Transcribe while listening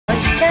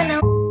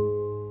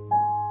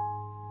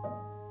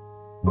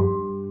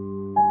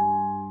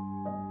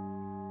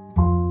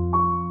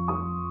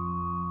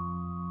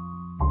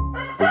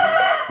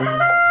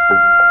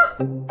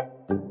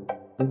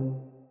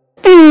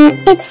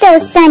It's so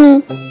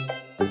sunny.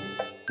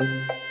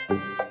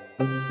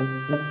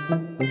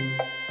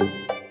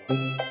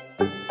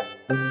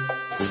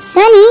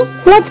 Sunny,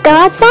 let's go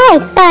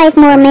outside. 5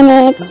 more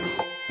minutes.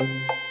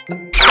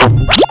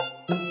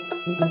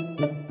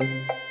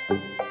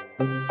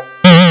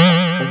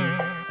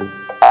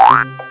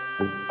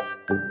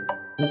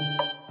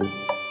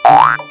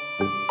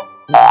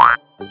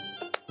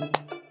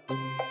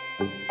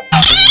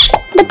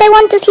 But I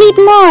want to sleep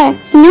more.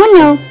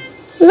 No.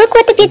 Look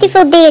what a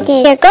beautiful day it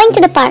is. We're going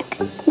to the park.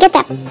 Get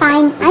up.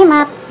 Fine, I'm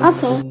up.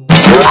 Okay.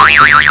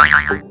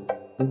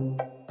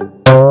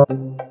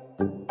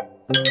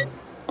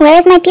 Where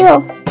is my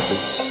pillow?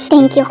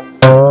 Thank you.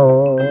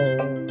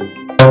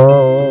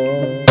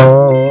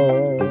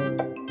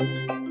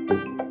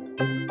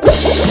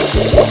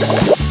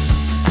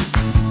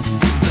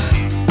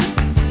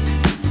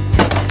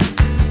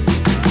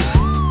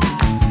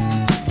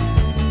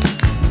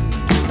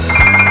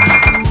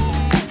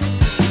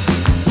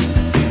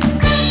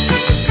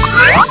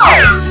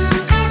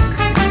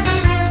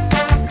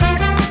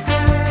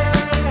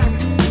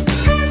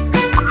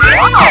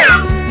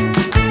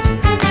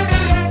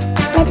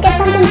 Let's get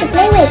something to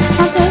play with,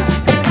 okay?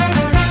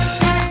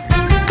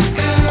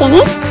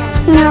 Tennis?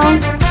 No.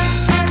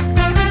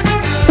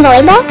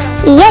 Volleyball?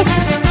 Yes.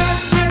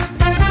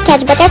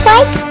 Catch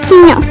butterflies?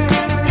 No.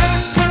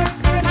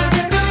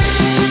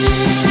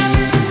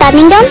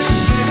 Badminton?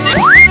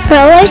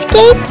 Roller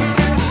skates?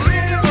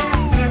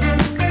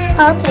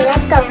 Okay,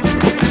 let's go.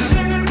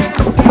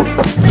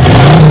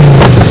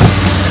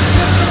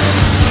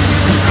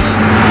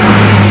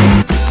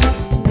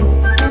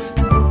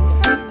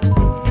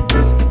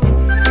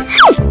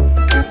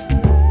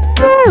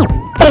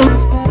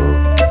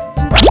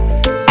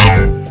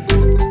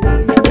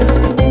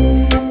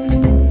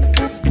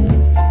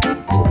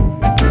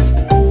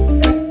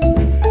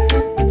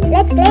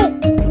 Let's play.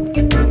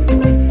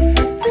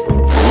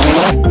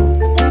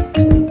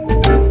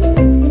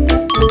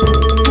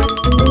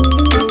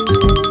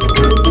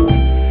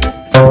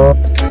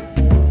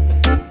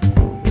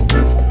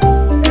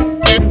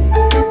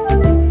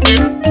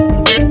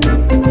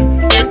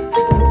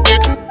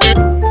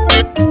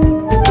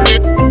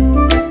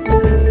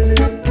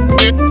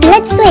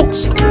 Let's switch.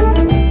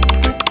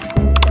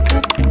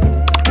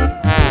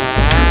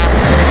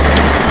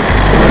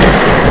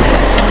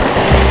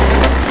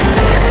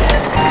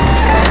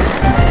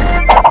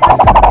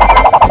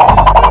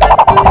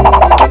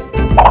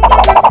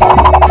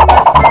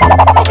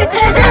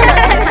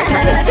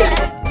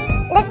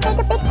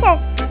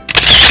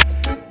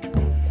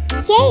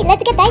 Yay,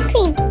 let's get ice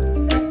cream.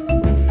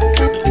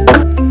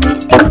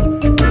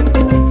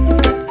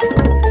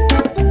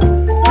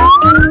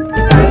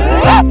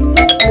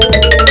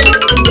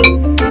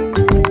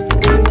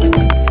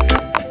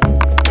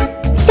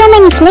 So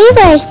many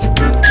flavors.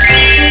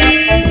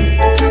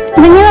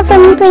 Vanilla for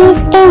me, please,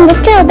 and the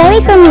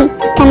strawberry for me.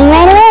 Coming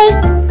right away.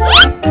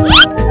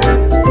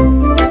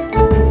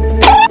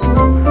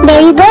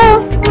 There you go.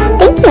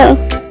 Thank you.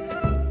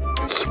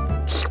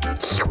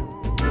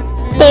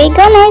 There you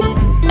go, miss.